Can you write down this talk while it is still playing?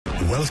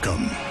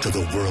Welcome to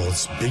the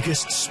world's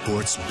biggest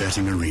sports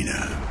betting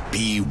arena,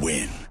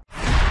 bwin.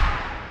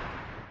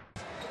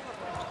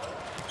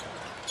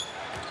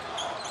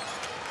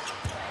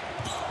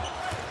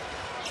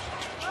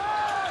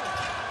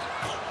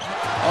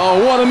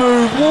 Oh, what a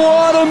move!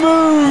 What a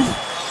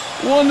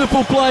move!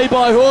 Wonderful play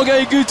by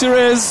Jorge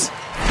Gutierrez.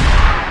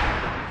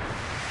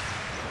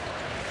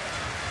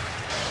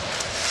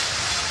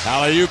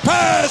 Alley-oop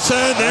pass,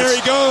 and there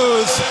he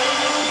goes.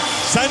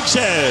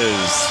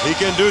 Sanchez. He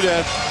can do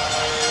that.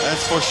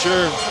 That's for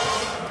sure.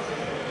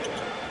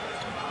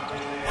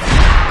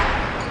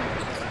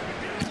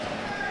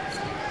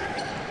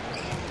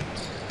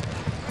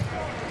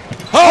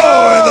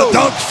 Oh, and the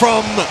dunk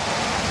from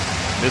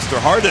Mr.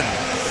 Harden.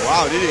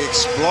 Wow, did he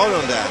explode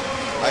on that?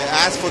 I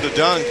asked for the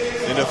dunk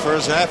in the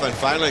first half and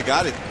finally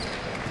got it.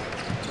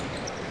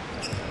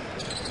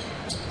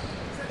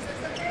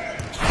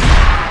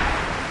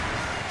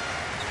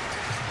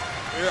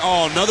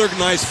 Oh, another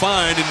nice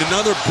find and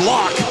another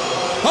block.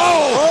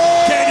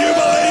 Oh, can you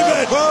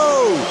believe it?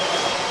 Whoa!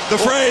 The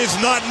phrase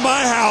 "not in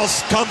my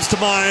house" comes to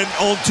mind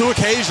on 2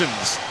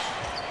 occasions.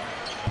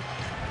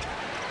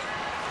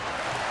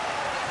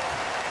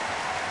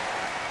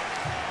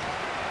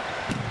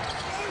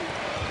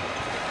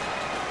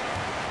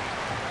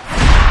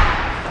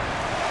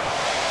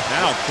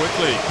 Now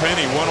quickly,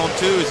 Penny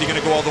 1-on-2. Is he going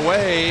to go all the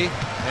way?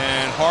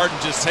 And Harden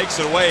just takes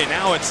it away.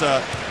 Now it's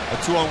a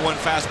 2-on-1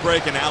 fast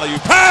break and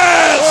alley-oop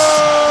pass!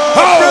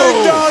 Oh!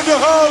 Bring down the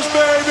house,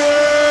 baby!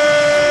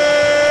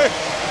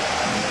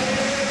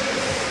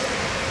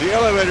 The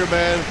elevator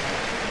man.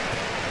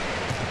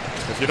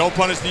 If you don't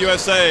punish the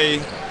USA,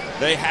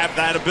 they have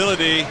that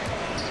ability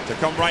to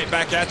come right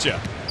back at you.